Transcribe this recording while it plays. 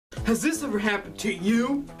Has this ever happened to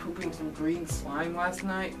you? Pooping some green slime last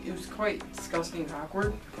night. It was quite disgusting and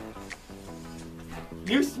awkward.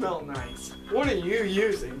 You smell nice. What are you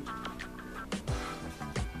using?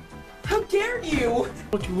 How dare you!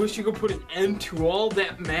 Don't you wish you could put an end to all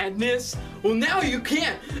that madness? Well, now you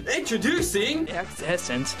can't! Introducing X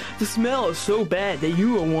Essence. The smell is so bad that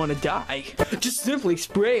you will want to die. Just simply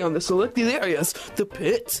spray on the selected areas. The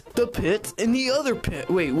pit, and the other pit.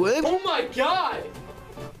 Wait, what? Oh my god!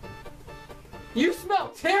 You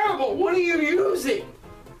smell terrible! What are you using?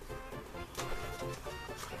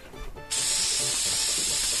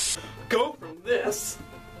 Go from this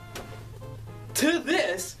to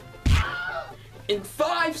this in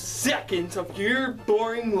 5 seconds of your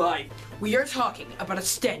boring life. We are talking about a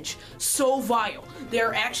stench so vile, they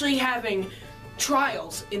are actually having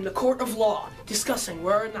trials in the court of law discussing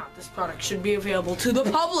whether or not this product should be available to the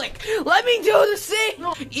public. Let me do the thing!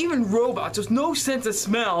 No, even robots with no sense of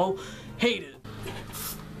smell hate it.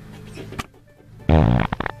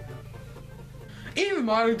 Even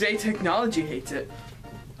modern day technology hates it.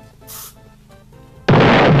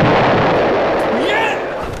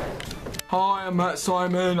 Hi, I'm Matt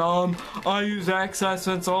Simon. I use X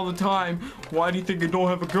Essence all the time. Why do you think I don't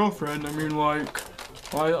have a girlfriend? I mean, like,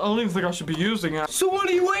 I don't even think I should be using it. So what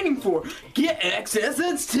are you waiting for? Get X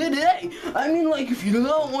Essence today! I mean, like, if you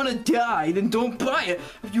don't want to die, then don't buy it.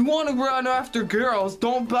 If you want to run after girls,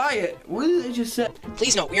 don't buy it. What did I just say?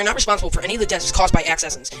 Please note, we are not responsible for any of the deaths caused by X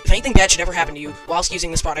Essence. If anything bad should ever happen to you whilst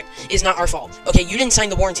using this product, it is not our fault. Okay, you didn't sign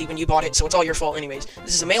the warranty when you bought it, so it's all your fault anyways.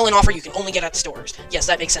 This is a mail-in offer you can only get at the stores. Yes,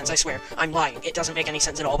 that makes sense, I swear. I'm lying. It doesn't make any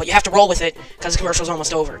sense at all, but you have to roll with it, because the commercial's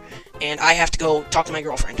almost over. And I have to go talk to my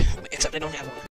girlfriend. Except I don't have one.